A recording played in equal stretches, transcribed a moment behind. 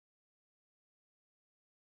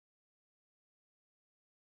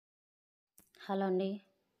Hello అండి.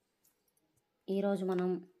 ఈరోజు మనం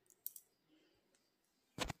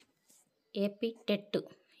ఏపీ టెట్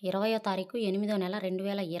 20వ తారీఖు 8వ నెల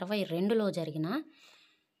 2022లో జరిగిన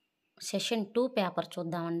సెషన్ 2 పేపర్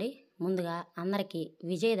చూద్దామండి. ముందుగా అందరికీ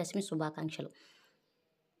విజయదశమి శుభాకాంక్షలు.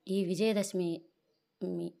 ఈ విజయదశమి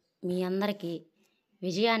మీ అందరికీ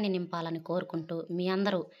విజయాన్ని నింపాలని కోరుకుంటూ, మీ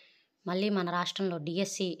అందరూ మళ్ళీ మన రాష్ట్రంలో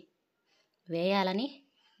డిఎస్సి వేయాలని,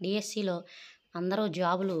 డిఎస్సిలో అందరూ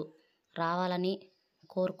జాబులు రావాలని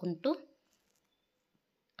కోరుకుంటూ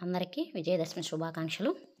అందరికీ విజయదశమి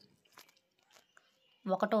శుభాకాంక్షలు.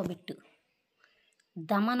 1వ బిట్టు,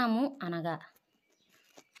 దమనము అనగా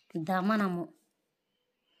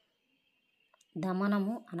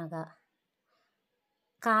దమనము అనగా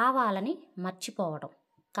కావాలని మర్చిపోవటం.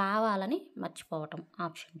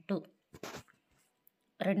 ఆప్షన్ 2.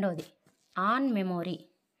 రెండవది, ఆన్ మెమొరీ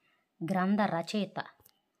గ్రంథ రచయిత.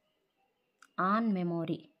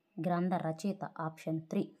 ఆప్షన్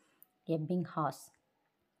 3, ఎబ్బింగ్హాస్.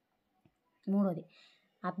 మూడవది,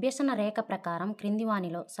 అభ్యసన రేఖ ప్రకారం క్రింది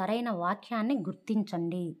వానిలో సరైన వాక్యాన్ని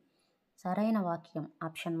గుర్తించండి. సరైన వాక్యం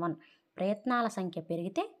ఆప్షన్ 1, ప్రయత్నాల సంఖ్య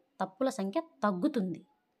పెరిగితే తప్పుల సంఖ్య తగ్గుతుంది.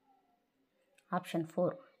 ఆప్షన్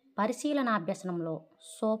 4, పరిశీలనాభ్యసనంలో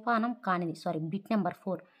సోపానం కానిది. బిట్ నెంబర్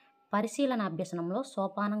 4, పరిశీలనాభ్యసనంలో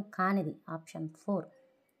సోపానం కానిది. ఆప్షన్ 4,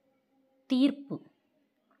 తీర్పు.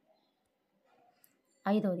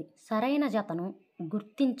 5వది, సరైన జతను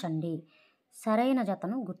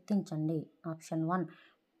గుర్తించండి. ఆప్షన్ 1,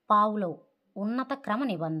 పావ్లోవ్ ఉన్నత క్రమ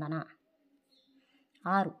నిబంధన.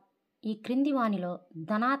 6, ఈ క్రింది వానిలో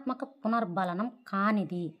ధనాత్మక పునర్బలనం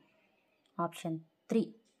కానిది. ఆప్షన్ 3,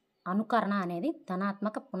 అనుకరణ అనేది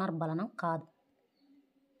ధనాత్మక పునర్బలనం కాదు.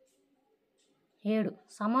 7,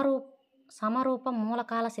 సమరూప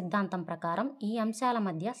మూలకాల సిద్ధాంతం ప్రకారం ఈ అంశాల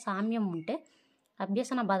మధ్య సామ్యం ఉంటే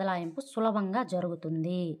అభ్యసన బదలాయింపు సులభంగా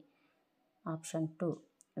జరుగుతుంది. ఆప్షన్ 2,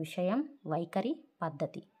 విషయం, వైఖరి,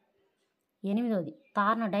 పద్ధతి. 8వది,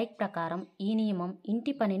 థార్న్డైక్ ప్రకారం ఈ నియమం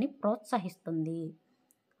ఇంటి పనిని ప్రోత్సహిస్తుంది.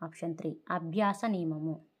 ఆప్షన్ 3, అభ్యాస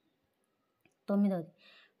నియమము. 9వది,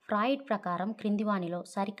 ఫ్రాయిడ్ ప్రకారం క్రింది వానిలో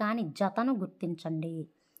సరికాని జతను గుర్తించండి.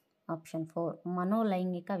 ఆప్షన్ 4,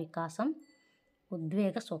 మనోలైంగిక వికాసం,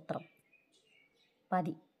 ఉద్వేగ సూత్రం.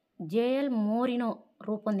 10, జేఎల్ మోరినో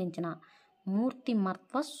రూపొందించిన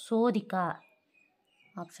మూర్తిమత్వ శోధిక.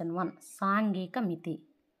 ఆప్షన్ 1, సాంఘిక మితి.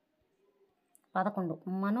 11,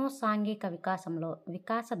 మనోసాంఘిక వికాసంలో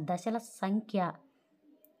వికాస దశల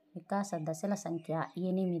సంఖ్య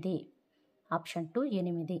 8. ఆప్షన్ 2,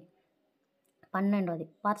 8. 12వది,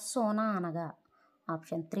 పర్సోనా అనగా.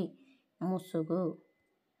 ఆప్షన్ 3, ముసుగు.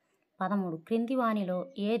 13, క్రింది వానిలో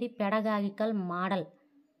ఏది పెడగాగికల్ మోడల్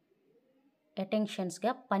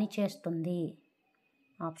అటెన్షన్స్గా పనిచేస్తుంది.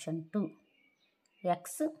 ఆప్షన్ 2,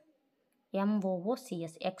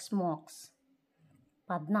 ఎక్స్మోక్స్.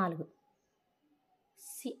 14,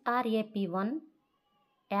 CRAP1,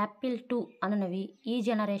 యాపిల్ 2 అనునవి ఈ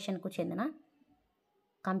జనరేషన్కు చెందిన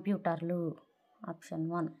కంప్యూటర్లు. ఆప్షన్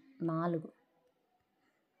 1, 4.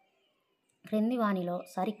 క్రింది వానిలో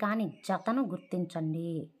సరికాని జతను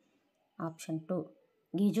గుర్తించండి. Option 2,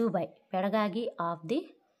 Gijubhai pedagogy of the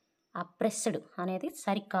oppressed అనేది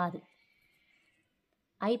సరికాదు.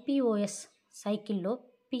 ఐపిఓఎస్ సైకిల్లో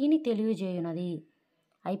పీని తెలియజేయునది.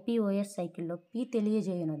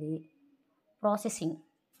 ప్రాసెసింగ్.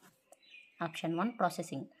 Option 1,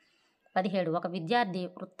 processing. 17, ఒక విద్యార్థి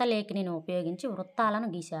వృత్తలేఖిని ఉపయోగించి వృత్తాలను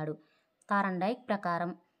గీశాడు. థార్న్డైక్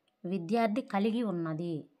ప్రకారం విద్యార్థి కలిగి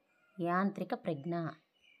ఉన్నది యాంత్రిక ప్రజ్ఞ.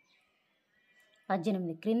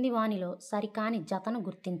 18, క్రింది వానిలో సరికాని జతను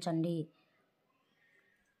గుర్తించండి.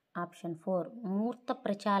 ఆప్షన్ 4, మూర్త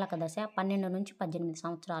ప్రచాలక దశ 12 నుంచి 18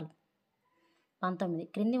 సంవత్సరాలు. 19,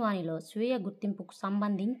 క్రింది వానిలో స్వీయ గుర్తింపుకు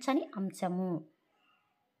సంబంధించని అంశము.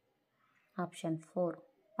 ఆప్షన్ 4,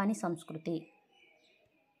 పని సంస్కృతి.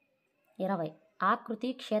 20, ఆకృతి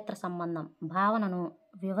క్షేత్ర సంబంధం భావనను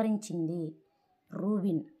వివరించింది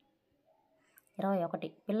రూబిన్. 21,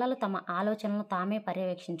 పిల్లలు తమ ఆలోచనలను తామే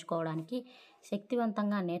పర్యవేక్షించుకోవడానికి,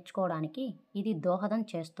 శక్తివంతంగా నేర్చుకోవడానికి ఇది దోహదం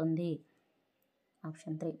చేస్తుంది.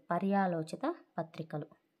 ఆప్షన్ 3, పర్యాలోచిత పత్రికలు.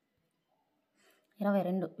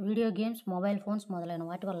 22, వీడియో గేమ్స్, మొబైల్ ఫోన్స్ మొదలైన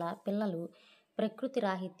వాటి వల్ల పిల్లలు ప్రకృతి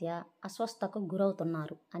రాహిత్య అస్వస్థతకు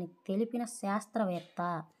గురవుతున్నారు అని తెలిపిన శాస్త్రవేత్త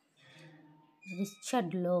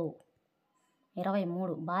రిచర్డ్ లోవ్.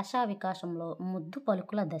 23, భాషా వికాసంలో ముద్దు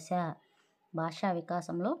పలుకుల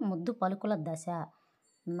దశ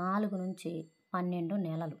 4 నుంచి 12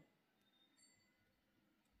 నెలలు.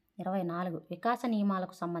 24, వికాస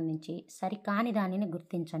నియమాలకు సంబంధించి సరికాని దానిని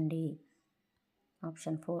గుర్తించండి.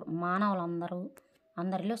 ఆప్షన్ 4,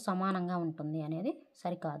 అందరిలో సమానంగా ఉంటుంది అనేది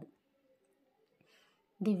సరికాదు.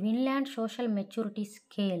 The Vineland social maturity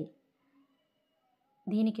scale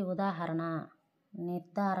దీనికి ఉదాహరణ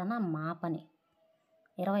నిర్ధారణ మాపని.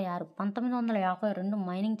 26. 1952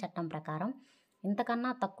 మైనింగ్ చట్టం ప్రకారం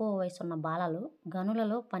ఇంతకన్నా తక్కువ వయసున్న బాలలు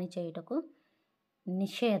గనులలో పనిచేయుటకు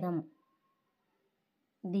నిషేధం.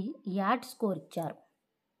 ది యార్డ్ స్కోర్ ఇచ్చారు.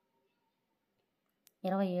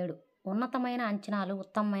 27. ఉన్నతమైన అంచనాలు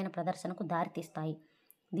ఉత్తమమైన ప్రదర్శనకు దారితీస్తాయి.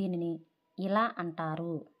 దీనిని ఇలా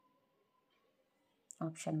అంటారు.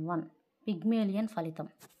 ఆప్షన్ 1 పిగ్మేలియన్ ఫలితం.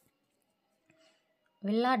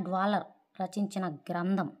 విల్లా డ్వాలర్ రచించిన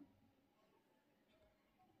గ్రంథం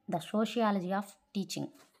ద సోషియాలజీ ఆఫ్ టీచింగ్.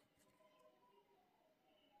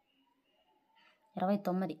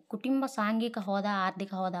 29. కుటుంబ సాంఘిక హోదా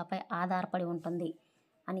ఆర్థిక హోదాపై ఆధారపడి ఉంటుంది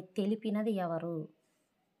అని తెలిపినది ఎవరు?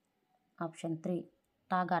 ఆప్షన్ 3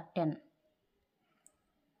 టాగార్టెన్.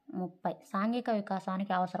 30. సాంఘిక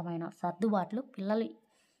వికాసానికి అవసరమైన సర్దుబాట్లు పిల్లలు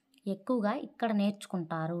ఎక్కువగా ఇక్కడ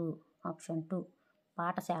నేర్చుకుంటారు. ఆప్షన్ 2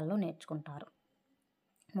 పాఠశాలలో నేర్చుకుంటారు.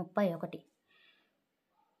 31.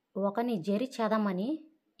 ఒకని జరి చదమని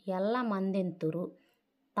ఎల్ల మందెంతురు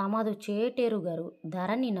తమదు చేటెరుగరు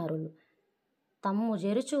ధరణి నరులు తమ్ము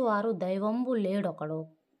జెరుచువారు దైవంబు లేడొకడు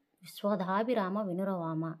విశ్వదాభిరామ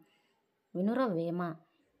వినురవేమ.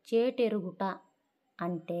 చేటెరుగుట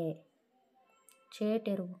అంటే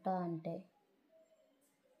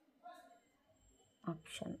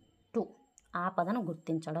ఆప్షన్ 2 ఆపదను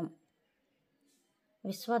గుర్తించడం.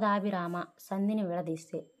 విశ్వదాభిరామ సంధిని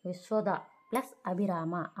విడదీస్తే విశ్వద ప్లస్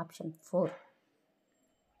అభిరామ. ఆప్షన్ 4.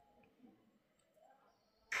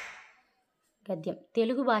 గద్యం.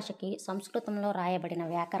 తెలుగు భాషకి సంస్కృతంలో రాయబడిన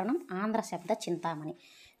వ్యాకరణం ఆంధ్ర శబ్ద చింతామణి.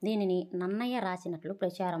 దీనిని నన్నయ్య రాసినట్లు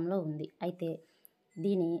ప్రచారంలో ఉంది. అయితే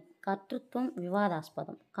దీని కర్తృత్వం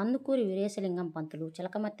వివాదాస్పదం. కందుకూరి వీరేశలింగం పంతులు,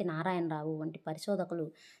 చిలకమర్తి నారాయణరావు వంటి పరిశోధకులు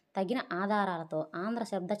తగిన ఆధారాలతో ఆంధ్ర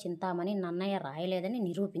శబ్ద చింతామణి నన్నయ్య రాయలేదని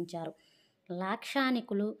నిరూపించారు.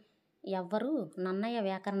 లాక్షానికులు ఎవ్వరూ నన్నయ్య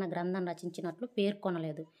వ్యాకరణ గ్రంథం రచించినట్లు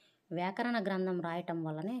పేర్కొనలేదు. వ్యాకరణ గ్రంథం రాయటం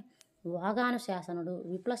వల్లనే వాగానుశాసనుడు,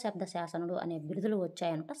 విపుల శబ్ద శాసనుడు అనే బిరుదులు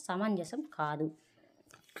వచ్చాయనుట సమంజసం కాదు.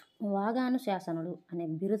 వాగానుశాసనుడు అనే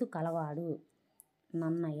బిరుదు కలవాడు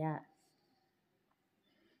నన్నయ్య.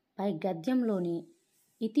 పై గద్యంలోని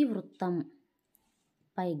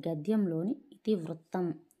ఇతివృత్తం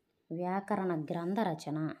వ్యాకరణ గ్రంథ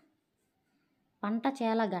రచన.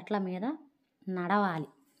 పంటచేల గట్ల మీద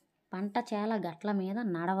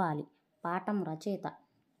నడవాలి. పాఠం రచయిత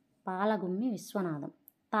పాలగుమ్మి విశ్వనాథం.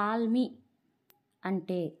 తాల్మి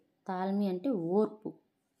అంటే ఓర్పు.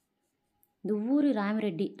 దువ్వూరి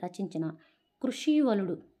రామిరెడ్డి రచించిన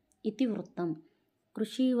కృషీవలుడు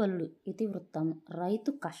ఇతివృత్తం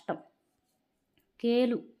రైతు కష్టం.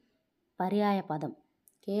 కేలు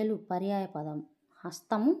పర్యాయపదం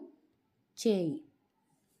హస్తము చేయి.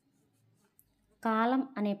 కాలం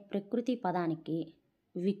అనే ప్రకృతి పదానికి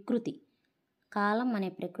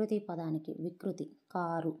వికృతి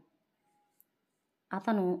కారు.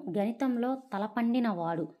 అతను గణితంలో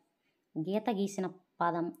తలపండినవాడు. గీత గీసిన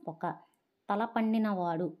పదం ఒక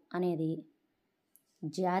తలపండినవాడు అనేది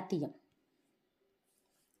జాతీయం.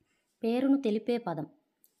 పేరును తెలిపే పదం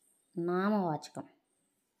నామవాచకం.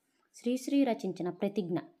 శ్రీశ్రీ రచించిన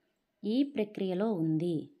ప్రతిజ్ఞ ఈ ప్రక్రియలో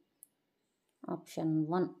ఉంది. ఆప్షన్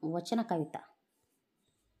 1 వచన కవిత.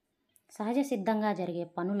 సహజ సిద్ధంగా జరిగే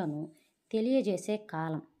పనులను తెలియజేసే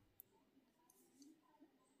కాలం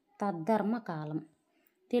తద్ధర్మ కాలం.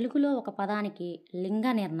 తెలుగులో ఒక పదానికి లింగ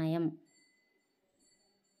నిర్ణయం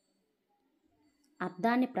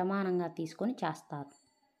అర్థాన్ని ప్రమాణంగా తీసుకొని చేస్తారు.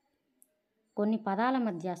 కొన్ని పదాల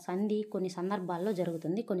మధ్య సంధి కొన్ని సందర్భాల్లో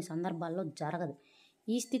జరుగుతుంది, కొన్ని సందర్భాల్లో జరగదు.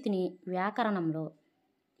 ఈ స్థితిని వ్యాకరణంలో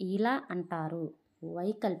ఇలా అంటారు,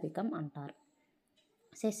 వైకల్పికం అంటారు.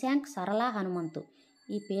 శశాంక్, సరళ, హనుమంతు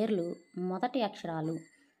ఈ పేర్లు మొదటి అక్షరాలు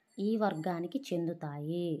ఈ వర్గానికి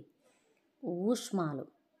చెందుతాయి. ఊష్మాలు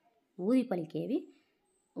ఊది పలికేవి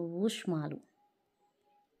ఊష్మాలు.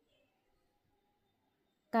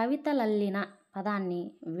 కవితలల్లిన పదాన్ని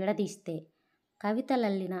విడదీస్తే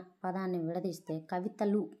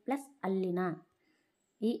కవితలు ప్లస్ అల్లిన.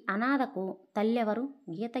 ఈ అనాథకు తల్లెవరు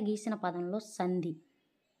గీత గీసిన పదంలో సంధి.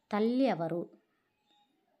 తల్లెవరు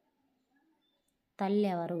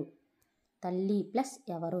తల్లి ప్లస్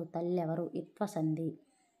ఎవరు తల్లెవరు ఇత్వ సంధి.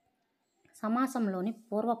 సమాసంలోని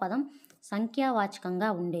పూర్వపదం సంఖ్యావాచకంగా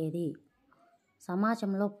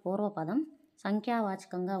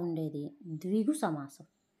ఉండేది ద్విగు సమాసం.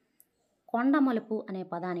 కొండమలుపు అనే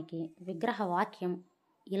పదానికి విగ్రహవాక్యం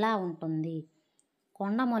ఇలా ఉంటుంది.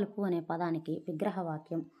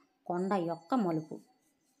 కొండ యొక్క మలుపు.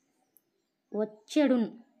 వచ్చెడున్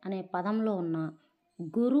అనే పదంలో ఉన్న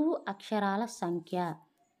గురువు అక్షరాల సంఖ్య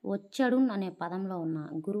వచ్చాడు అనే పదంలో ఉన్న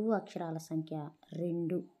గురువు అక్షరాల సంఖ్య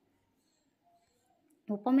 2.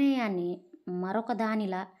 ఉపమేయాన్ని మరొక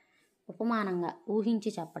దానిలా ఉపమానంగా ఊహించి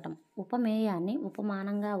చెప్పటం. ఉపమేయాన్ని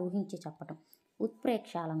ఉపమానంగా ఊహించి చెప్పటం.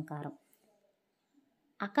 ఉత్ప్రేక్షాలంకారం.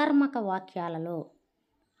 అకర్మక వాక్యాలలో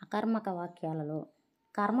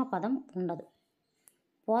కర్మపదం ఉండదు.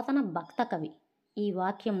 పోతన భక్త కవి ఈ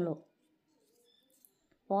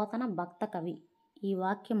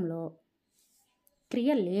వాక్యంలో క్రియ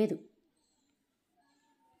లేదు.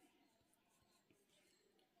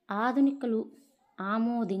 ఆధునికులు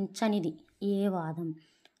ఆమోదించనిది ఏ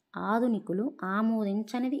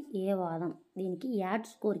వాదం. దీనికి యాడ్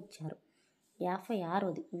స్కోర్ ఇచ్చారు.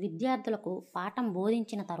 56ది. విద్యార్థులకు పాఠం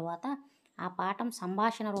బోధించిన తర్వాత ఆ పాఠం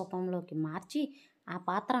సంభాషణ రూపంలోకి మార్చి ఆ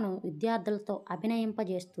పాత్రను విద్యార్థులతో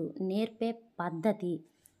అభినయింపజేస్తూ నేర్పే పద్ధతి.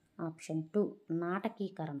 ఆప్షన్ 2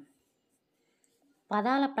 నాటకీకరణ.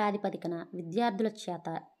 పదాల ప్రాతిపదికన విద్యార్థుల చేత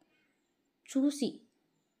చూసి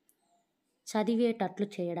చదివేటట్లు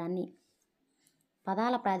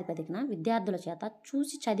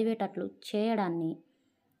చేయడాన్ని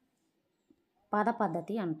పద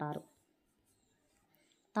పద్ధతి అంటారు.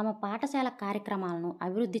 తమ పాఠశాల కార్యక్రమాలను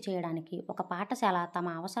అభివృద్ధి చేయడానికి ఒక పాఠశాల తమ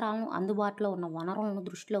అవసరాలను, అందుబాటులో ఉన్న వనరులను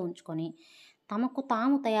దృష్టిలో ఉంచుకొని తమకు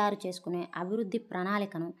తాము తయారు చేసుకునే అభివృద్ధి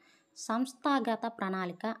ప్రణాళికను సంస్థాగత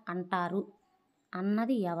ప్రణాళిక అంటారు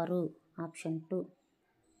అన్నది ఎవరు? Option 2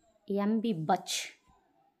 MB Butch.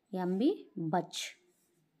 59.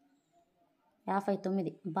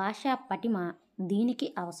 భాషా పటిమ దీనికి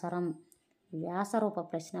అవసరం. వ్యాసరూప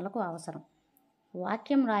ప్రశ్నలకు అవసరం.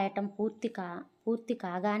 వాక్యం రాయటం పూర్తి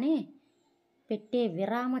కాగానే పెట్టే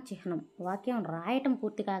విరామ చిహ్నం.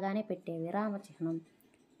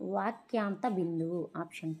 వాక్యాంత బిందువు.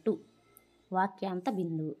 ఆప్షన్ 2 వాక్యాంత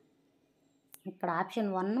బిందువు. ఇక్కడ ఆప్షన్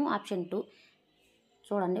 1, ఆప్షన్ 2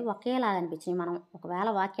 చూడండి ఒకేలాగా అనిపించింది. మనం ఒకవేళ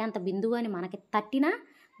వాక్యాంత బిందువు అని మనకి తట్టినా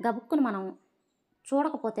గబుక్కుని మనం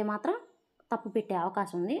చూడకపోతే మాత్రం తప్పు పెట్టే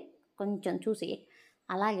అవకాశం ఉంది. కొంచెం చూసి.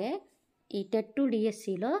 అలాగే ఈ టెట్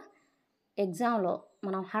డిఎస్సిలో ఎగ్జామ్లో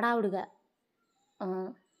మనం హడావుడిగా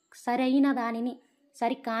సరైన దానిని,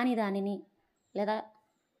 సరికాని దానిని, లేదా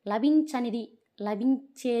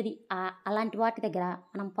లభించేది అలాంటి వాటి దగ్గర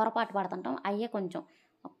మనం పొరపాటు పడుతుంటాం. అయ్యే కొంచెం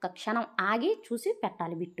ఒక్క క్షణం ఆగి చూసి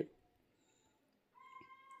పెట్టాలి bit.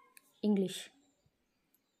 English.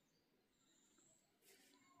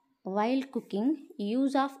 While cooking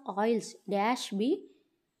use of oils dash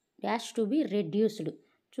to be reduced.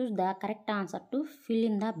 Choose the correct answer to fill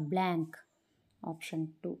in the blank. Option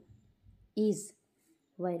 2 is.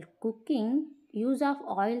 While cooking use of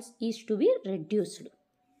oils is to be reduced.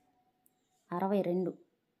 62.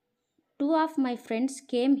 2 of my friends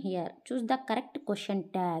came here. Choose the correct question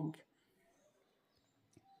tag.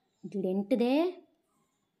 Didn't they?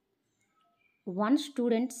 One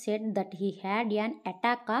student said that he had an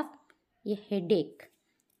attack of a headache.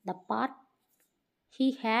 The part he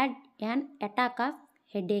had an attack of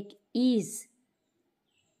headache is.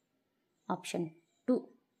 Option 2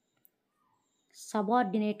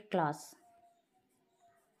 subordinate clause.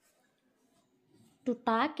 To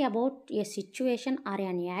talk about a situation or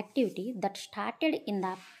an activity that started in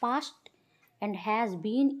the past and has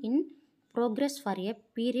been in progress for a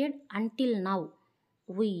period until now,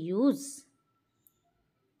 we use.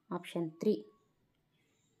 Option 3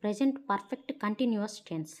 present perfect continuous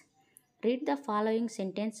tense. Read the following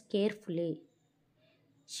sentence carefully.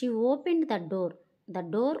 She opened the door. The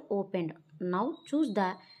door opened. Now choose the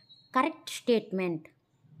correct statement.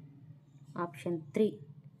 Option 3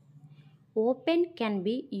 open can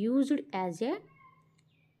be used as a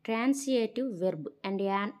transitive verb and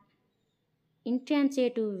an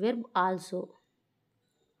intransitive verb also.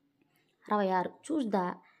 66. Choose the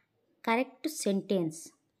correct sentence.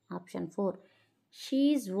 Option 4 she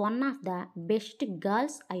is one of the best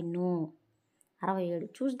girls I know. 67.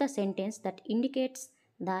 Choose the sentence that indicates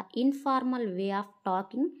the informal way of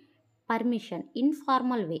talking permission.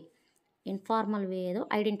 Informal way ఏదో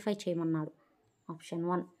identify చేయమన్నాడు. Option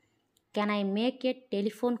 1 can I make a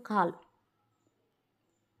telephone call.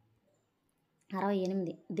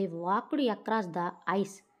 68. They walked across the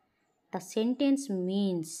ice. The sentence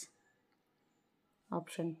means.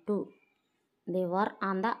 Option 2 they were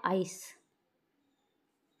on the ice.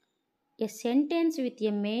 A sentence with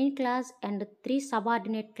a main clause and 3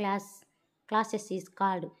 subordinate classes is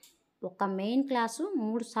called. ఒక main class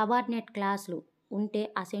 3 subordinate క్లాసులు ఉంటే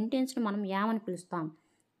ఆ సెంటెన్స్ను మనం ఏమని పిలుస్తాం?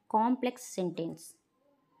 Complex sentence.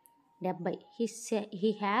 70. He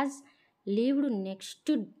has lived next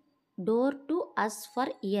door to us for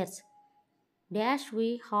years. Dash we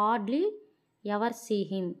hardly ever see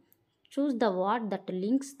him. Choose the word that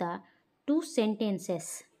links the two sentences.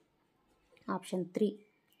 Option 3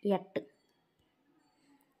 at.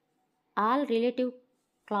 All relative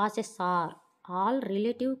classes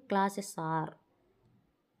are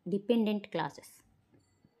dependent classes.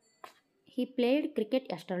 He played cricket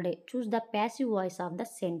yesterday. Choose the passive voice of the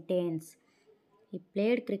sentence. He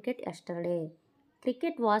played cricket yesterday.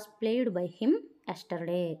 Cricket was played by him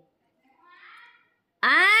yesterday.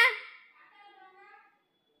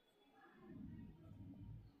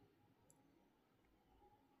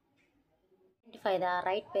 Identify the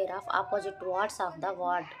right pair of opposite words of the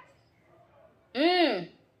word.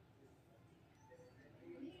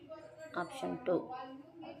 Option 2.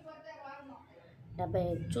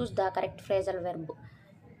 Choose the correct phrasal verb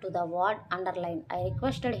to the word underline. I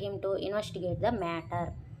requested him to investigate the matter.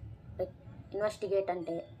 Investigate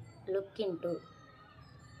ante look into.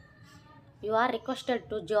 You are requested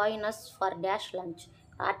to join us for dash lunch.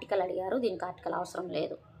 Article అడిగారు, దీనికి article అవసరం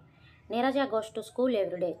లేదు. Neeraja goes to school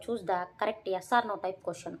every day. Choose the correct yes or no type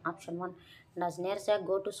question. Option 1. Does Neerja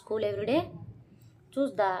go to school every day?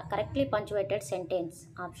 Choose the correctly punctuated sentence.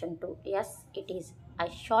 Option 2. Yes, it is. I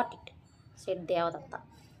shot it, said Devadatta.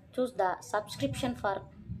 Choose the subscription for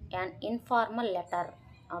an informal letter.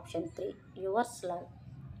 Option 3. Yours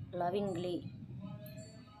lovingly.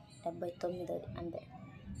 79 అంతే.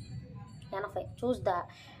 85. Choose the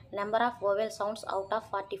number of vowel sounds out of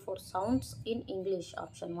 44 sounds in English.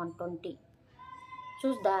 Option 1. 20.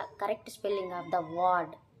 Choose the correct spelling of the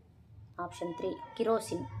word. Option 3.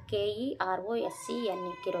 Kerosene. Kerosene.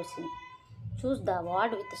 Kerosene. Choose the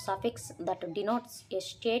word with suffix that denotes a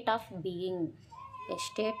state of being. A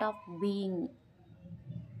state of being.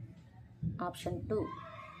 Option 2.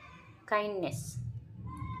 Kindness.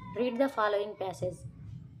 Read the following passage.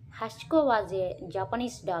 Hachiko was a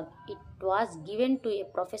Japanese dog. It was given to a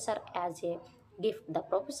professor as a gift. The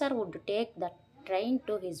professor would take the train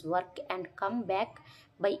to his work and come back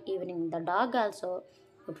by evening. The dog also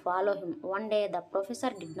would follow him. One day the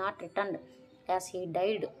professor did not return as he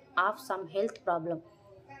died of some health problem.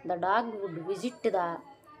 The dog would visit the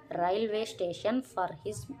railway station for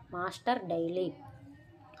his master daily.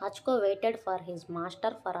 Hachiko waited for his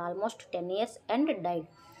master for almost 10 years and died.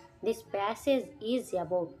 This passage is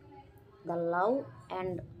about the love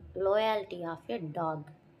and loyalty of a dog.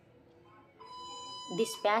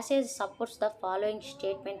 This passage supports the following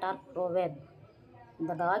statement or proverb.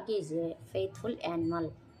 The dog is a faithful animal.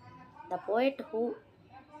 The poet who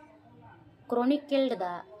chronicled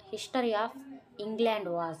the history of England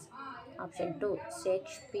was option 2.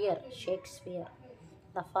 Shakespeare.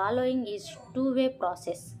 The following is two-way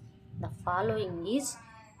process.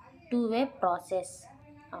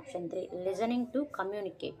 Option 3. Listening to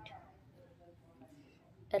communicate.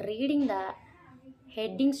 Reading the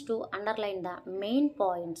headings to underline the main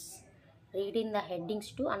points.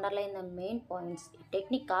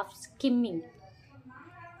 Technique of skimming.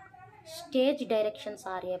 Stage directions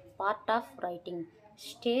are a part of writing.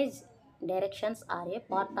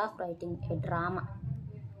 A drama.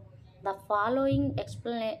 The following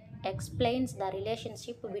explains the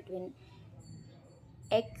relationship between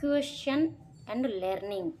acquisition and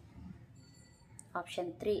learning. Option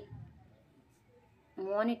 3.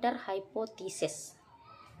 Monitor hypothesis.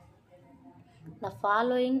 The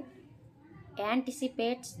following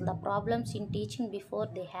anticipates the problems in teaching before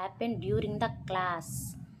they happen during the class.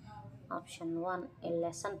 Option 1. A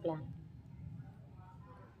lesson plan.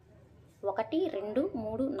 1, 2, 3,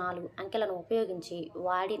 4 అంకెలను ఉపయోగించి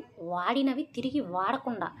వాడినవి తిరిగి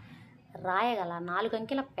వాడకుండా రాయగల 4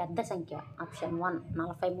 అంకెల పెద్ద సంఖ్య. Option 1.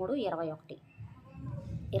 43, 21.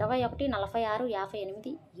 21, 46,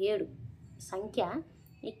 58, 7 సంఖ్య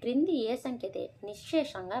ఈ క్రింది ఏ సంఖ్యతే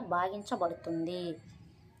నిశ్శేషంగా భాగించబడుతుంది?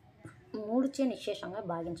 3చే నిశ్శేషంగా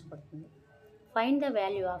భాగించబడుతుంది. Find the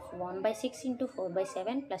value of 1/6 into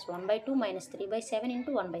 4/7 plus 1/2 minus 3/7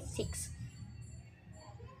 into 1/6.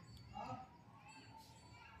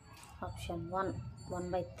 Option 1.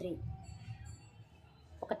 1/3.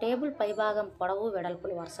 ఒక టేబుల్ పైభాగం పొడవు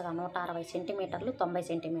వెడల్పులు వరుసగా 160 సెంటీమీటర్లు, 90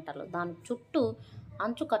 సెంటీమీటర్లు. దాని చుట్టూ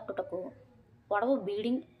అంచు కట్టుటకు పొడవు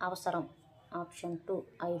బీడింగ్ అవసరం. ఆప్షన్ 2.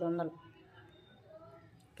 500.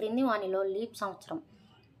 క్రింది వానిలో లీప్ సంవత్సరం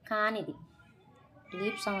కానిది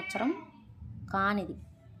 2026,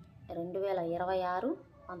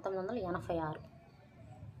 1986.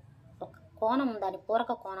 ఒక కోణం దాని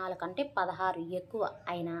పూరక కోణాల కంటే 16 ఎక్కువ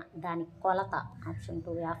అయినా దాని కొలత. ఆప్షన్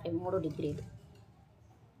 2. 53 డిగ్రీలు.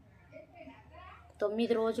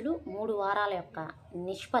 9 రోజులు 3 వారాల యొక్క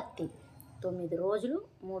నిష్పత్తి. 9 రోజులు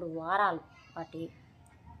 3 వారాలు వాటి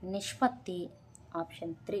నిష్పత్తి.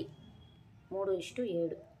 ఆప్షన్ 3.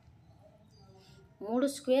 3:7.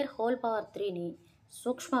 3² హోల్ పవర్ 3ని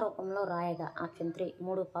సూక్ష్మ రూపంలో రాయగా. ఆప్షన్ 3.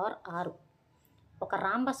 3 పవర్ 6. ఒక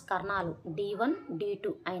రాంబస్ కర్ణాలు D1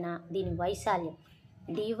 D2 అయిన దీని వైశాల్యం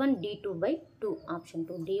D1 D2/2 option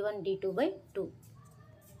 2 D1 D2/2.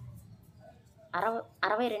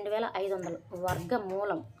 62,500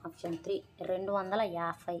 వర్గమూలం ఆప్షన్ 3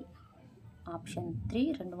 250 ఆప్షన్ 3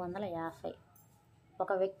 250.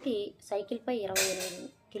 ఒక వ్యక్తి సైకిల్పై 28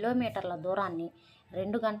 కిలోమీటర్ల దూరాన్ని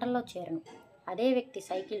 2 గంటల్లో చేరును. అదే వ్యక్తి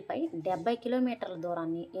సైకిల్పై 70 కిలోమీటర్ల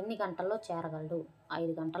దూరాన్ని ఎన్ని గంటల్లో చేరగలడు?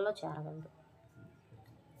 5 గంటల్లో చేరగలడు.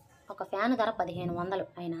 ఒక ఫ్యాన్ ధర 1500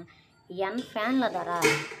 అయిన N ఫ్యాన్ల ధర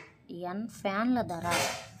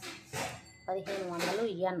 1500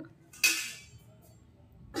 N.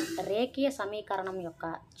 రేఖీయ సమీకరణం యొక్క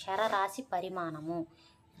చరరాశి పరిమాణము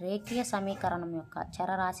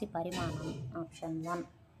ఆప్షన్ 1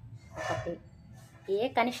 1. ఏ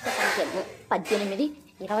కనిష్ట సంఖ్యను 18,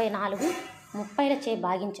 24, 30లచే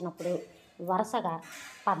భాగించినప్పుడు వరుసగా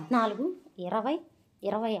 14, 20,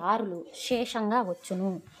 26లు శేషంగా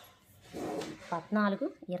వచ్చును. 14,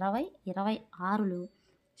 20, 26లు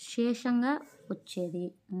శేషంగా వచ్చేది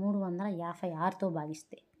 356తో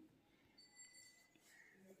భాగిస్తే.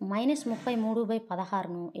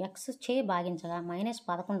 -33/16ను x చే భాగించగా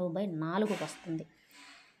 -11/4 వస్తుంది.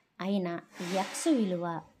 అయినా x విలువ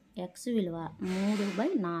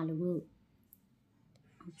 3/4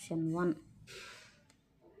 ఆప్షన్ 1.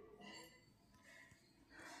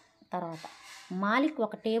 తర్వాత మాలిక్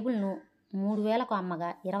ఒక టేబుల్ను 3000కు అమ్మగా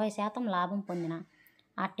 20% లాభం పొందిన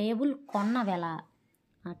ఆ టేబుల్ కొన్న వెల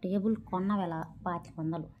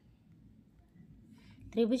 2500.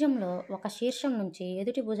 త్రిభుజంలో ఒక శీర్షం నుంచి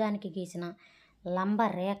ఎదుటి భుజానికి గీసిన లంబ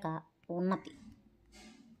రేఖ ఉన్నతి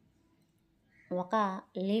 1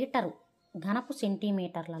 లీటరు ఘనపు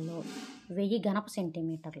సెంటీమీటర్లలో 1000 ఘనపు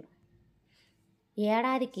సెంటీమీటర్లు.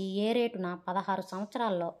 ఏడాదికి ఏ రేటున 16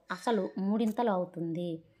 సంవత్సరాల్లో అసలు మూడింతలు అవుతుంది?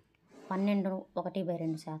 12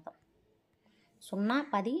 1/2%. 0,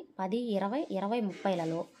 10, 10, 20, 20,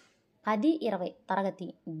 30లలో 10, 20 తరగతి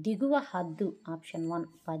దిగువ హద్దు ఆప్షన్ 1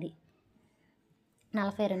 10.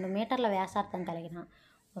 42 మీటర్ల వ్యాసార్థం కలిగిన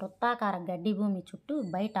వృత్తాకార గడ్డి భూమి చుట్టూ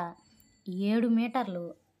బయట 7 మీటర్లు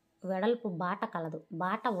వెడల్పు బాట కలదు.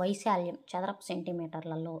 బాట వైశాల్యం చదరపు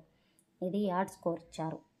సెంటీమీటర్లలో. ఇది యార్డ్ స్కోర్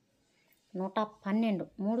ఇచ్చారు. 112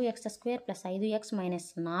 3x² + 5x -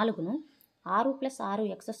 4ను 6 +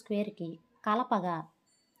 6x² కలపగా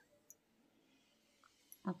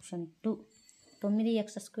ఆప్షన్ 2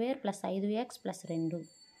 9x² + 5x + 2.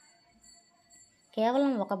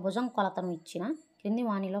 కేవలం ఒక భుజం కొలతను ఇచ్చిన క్రింది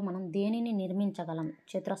వానిలో మనం దేనిని నిర్మించగలం?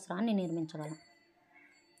 చతురస్రాన్ని నిర్మించగలం.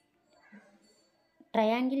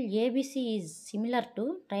 Triangle ABC is similar to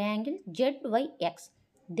triangle ZYX.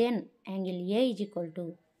 Then angle A is equal to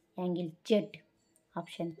angle Z.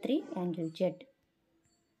 Option 3 angle Z.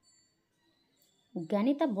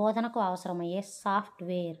 గణిత బోధనకు అవసరమయ్యే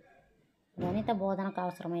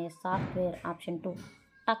సాఫ్ట్వేర్ ఆప్షన్ 2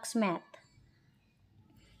 టక్స్ మ్యాథ్.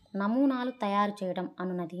 నమూనాలు తయారు చేయడం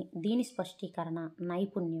అనున్నది దీని స్పష్టీకరణ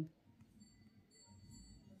నైపుణ్యం.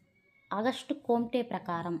 అగస్టు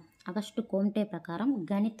కోమ్టే ప్రకారం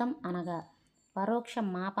గణితం అనగా పరోక్ష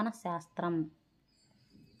మాపన శాస్త్రం.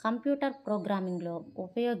 కంప్యూటర్ ప్రోగ్రామింగ్లో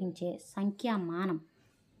ఉపయోగించే సంఖ్యామానం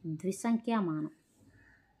ద్విసంఖ్యామానం.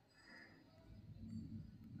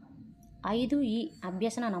 5E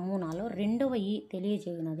అభ్యసన నమూనాలో రెండవ E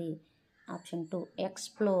తెలియజేయునది ఆప్షన్ 2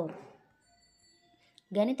 ఎక్స్ప్లోర్.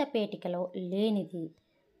 గణిత పేటికలో లేనిది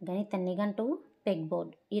గణిత నిఘంటువు,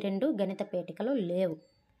 పెగ్బోర్డ్. ఈ రెండు గణిత పేటికలో లేవు.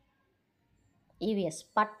 EVS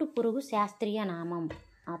పట్టు పురుగు శాస్త్రీయ నామం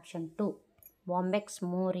ఆప్షన్ 2 బాంబెక్స్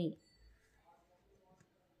మోరీ.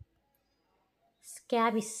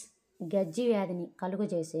 స్కాబిస్ గజ్జి వ్యాధిని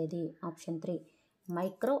కలుగజేసేది ఆప్షన్ 3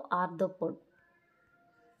 మైక్రో ఆర్థోపోడ్.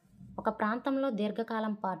 ఒక ప్రాంతంలో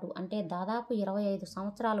దీర్ఘకాలం పాటు అంటే దాదాపు 25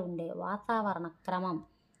 సంవత్సరాలు ఉండే వాతావరణ క్రమం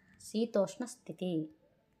శీతోష్ణ స్థితి.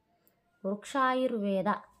 వృక్షాయుర్వేద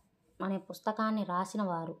అనే పుస్తకాన్ని రాసిన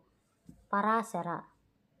వారు పరాశర.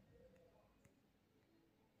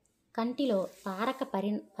 కంటిలో తారక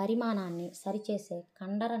పరిమాణాన్ని సరిచేసే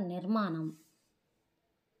కండర నిర్మాణం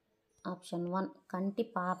ఆప్షన్ 1 కంటి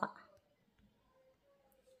పాప.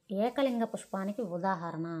 ఏకలింగ పుష్పానికి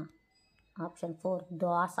ఉదాహరణ ఆప్షన్ 4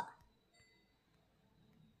 దోస.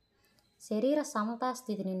 శరీర సమతా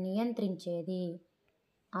స్థితిని నియంత్రించేది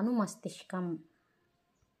అనుమస్తిష్కం.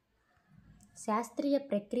 శాస్త్రీయ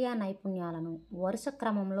ప్రక్రియా నైపుణ్యాలను వరుస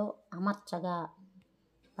క్రమంలో అమర్చగా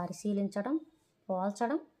పరిశీలించడం,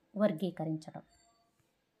 పోల్చడం, వర్గీకరించడం.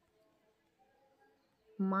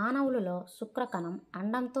 మానవులలో శుక్రకణం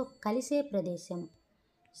అండంతో కలిసే ప్రదేశం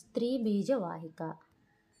స్త్రీ బీజవాహిక.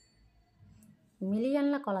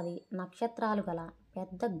 మిలియన్ల కొలది నక్షత్రాలు గల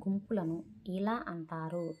పెద్ద గుంపులను ఇలా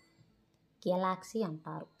అంటారు గెలాక్సీ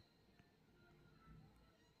అంటారు.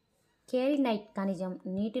 కేలినైట్ ఖనిజం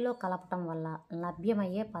నీటిలో కలపటం వల్ల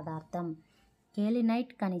లభ్యమయ్యే పదార్థం.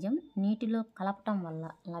 కేలినైట్ ఖనిజం నీటిలో కలపటం వల్ల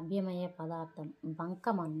లభ్యమయ్యే పదార్థం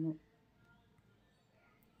బంకమన్ను.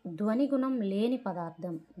 ధ్వనిగుణం లేని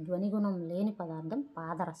పదార్థం. ధ్వనిగుణం లేని పదార్థం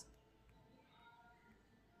పాదరసం.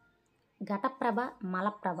 ఘటప్రభ,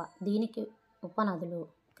 మలప్రభ దీనికి ఉపనదులు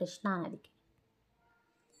కృష్ణానదికి.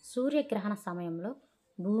 సూర్యగ్రహణ సమయంలో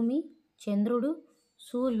భూమి, చంద్రుడు,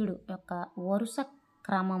 సూర్యుడు యొక్క వరుస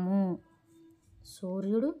క్రమము.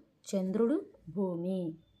 సూర్యుడు, చంద్రుడు, భూమి.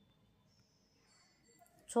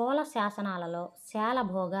 చోళ శాసనాలలో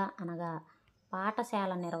శాలభోగ అనగా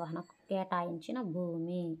పాఠశాల నిర్వహణకు కేటాయించిన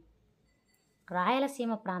భూమి.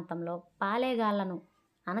 రాయలసీమ ప్రాంతంలో పాలేగాళ్లను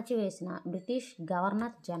అణచివేసిన British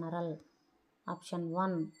governor general. Option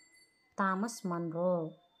 1 Thomas Munro.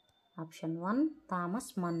 Option 1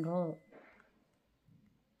 Thomas Munro.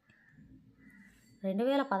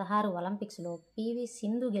 2016 ఒలింపిక్స్లో పివి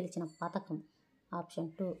సింధు గెలిచిన పథకం. ఆప్షన్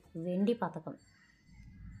 2 వెండి పథకం.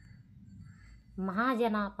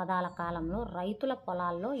 మహాజనపదాల కాలంలో రైతుల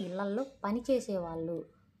పొలాల్లో, ఇళ్లల్లో పనిచేసేవాళ్ళు.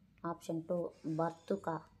 ఆప్షన్ 2 బర్తుక.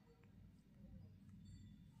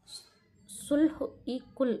 సుల్హ్ ఈ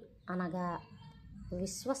కుల్ అనగా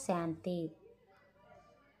విశ్వశాంతి.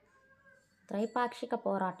 త్రైపాక్షిక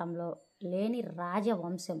పోరాటంలో లేని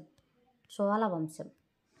రాజవంశం చోళ వంశం.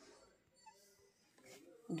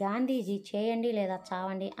 గాంధీజీ చేయండి లేదా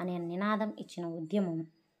చావండి అనే నినాదం ఇచ్చిన ఉద్యమం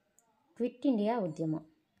క్విట్ ఇండియా ఉద్యమం.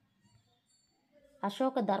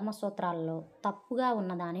 అశోక ధర్మసూత్రాలలో తప్పుగా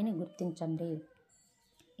ఉన్నదానిని గుర్తించండి.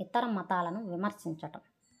 ఇతర మతాలను విమర్శించటం.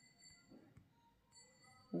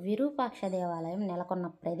 విరూపాక్ష దేవాలయం నెలకొన్న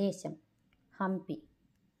ప్రదేశం హంపి.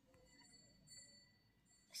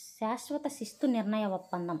 శాశ్వత శిస్తు నిర్ణయ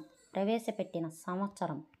ఒప్పందం ప్రవేశపెట్టిన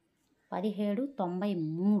సంవత్సరం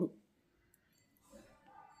 1793.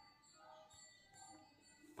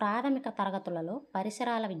 ప్రాథమిక తరగతులలో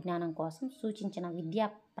పరిసరాల విజ్ఞానం కోసం సూచించిన విద్యా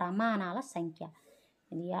ప్రమాణాల సంఖ్య.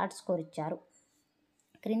 ఇది యాడ్ స్కోర్ ఇచ్చారు.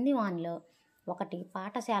 క్రింది వానిలో ఒకటి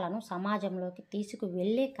పాఠశాలను సమాజంలోకి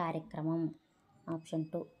తీసుకువెళ్ళే కార్యక్రమం. ఆప్షన్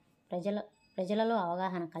 2 ప్రజలలో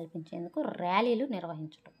అవగాహన కల్పించేందుకు ర్యాలీలు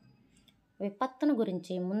నిర్వహించటం. విపత్తును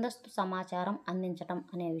గురించి ముందస్తు సమాచారం అందించటం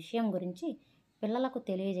అనే విషయం గురించి పిల్లలకు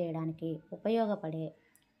తెలియజేయడానికి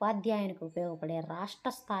ఉపాధ్యాయునికి ఉపయోగపడే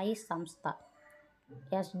రాష్ట్ర స్థాయి సంస్థ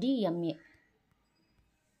SDMA.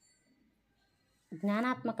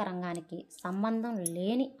 జ్ఞానాత్మక రంగానికి సంబంధం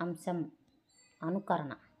లేని అంశం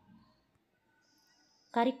అనుకరణ.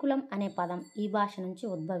 కరికులం అనే పదం ఈ భాష నుంచి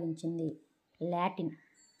ఉద్భవించింది. లాటిన్.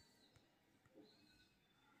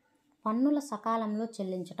 పన్నుల సకాలంలో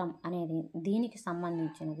చెల్లించటం అనేది దీనికి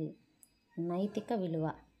సంబంధించినది. నైతిక విలువ.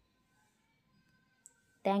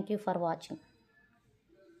 Thank you for watching.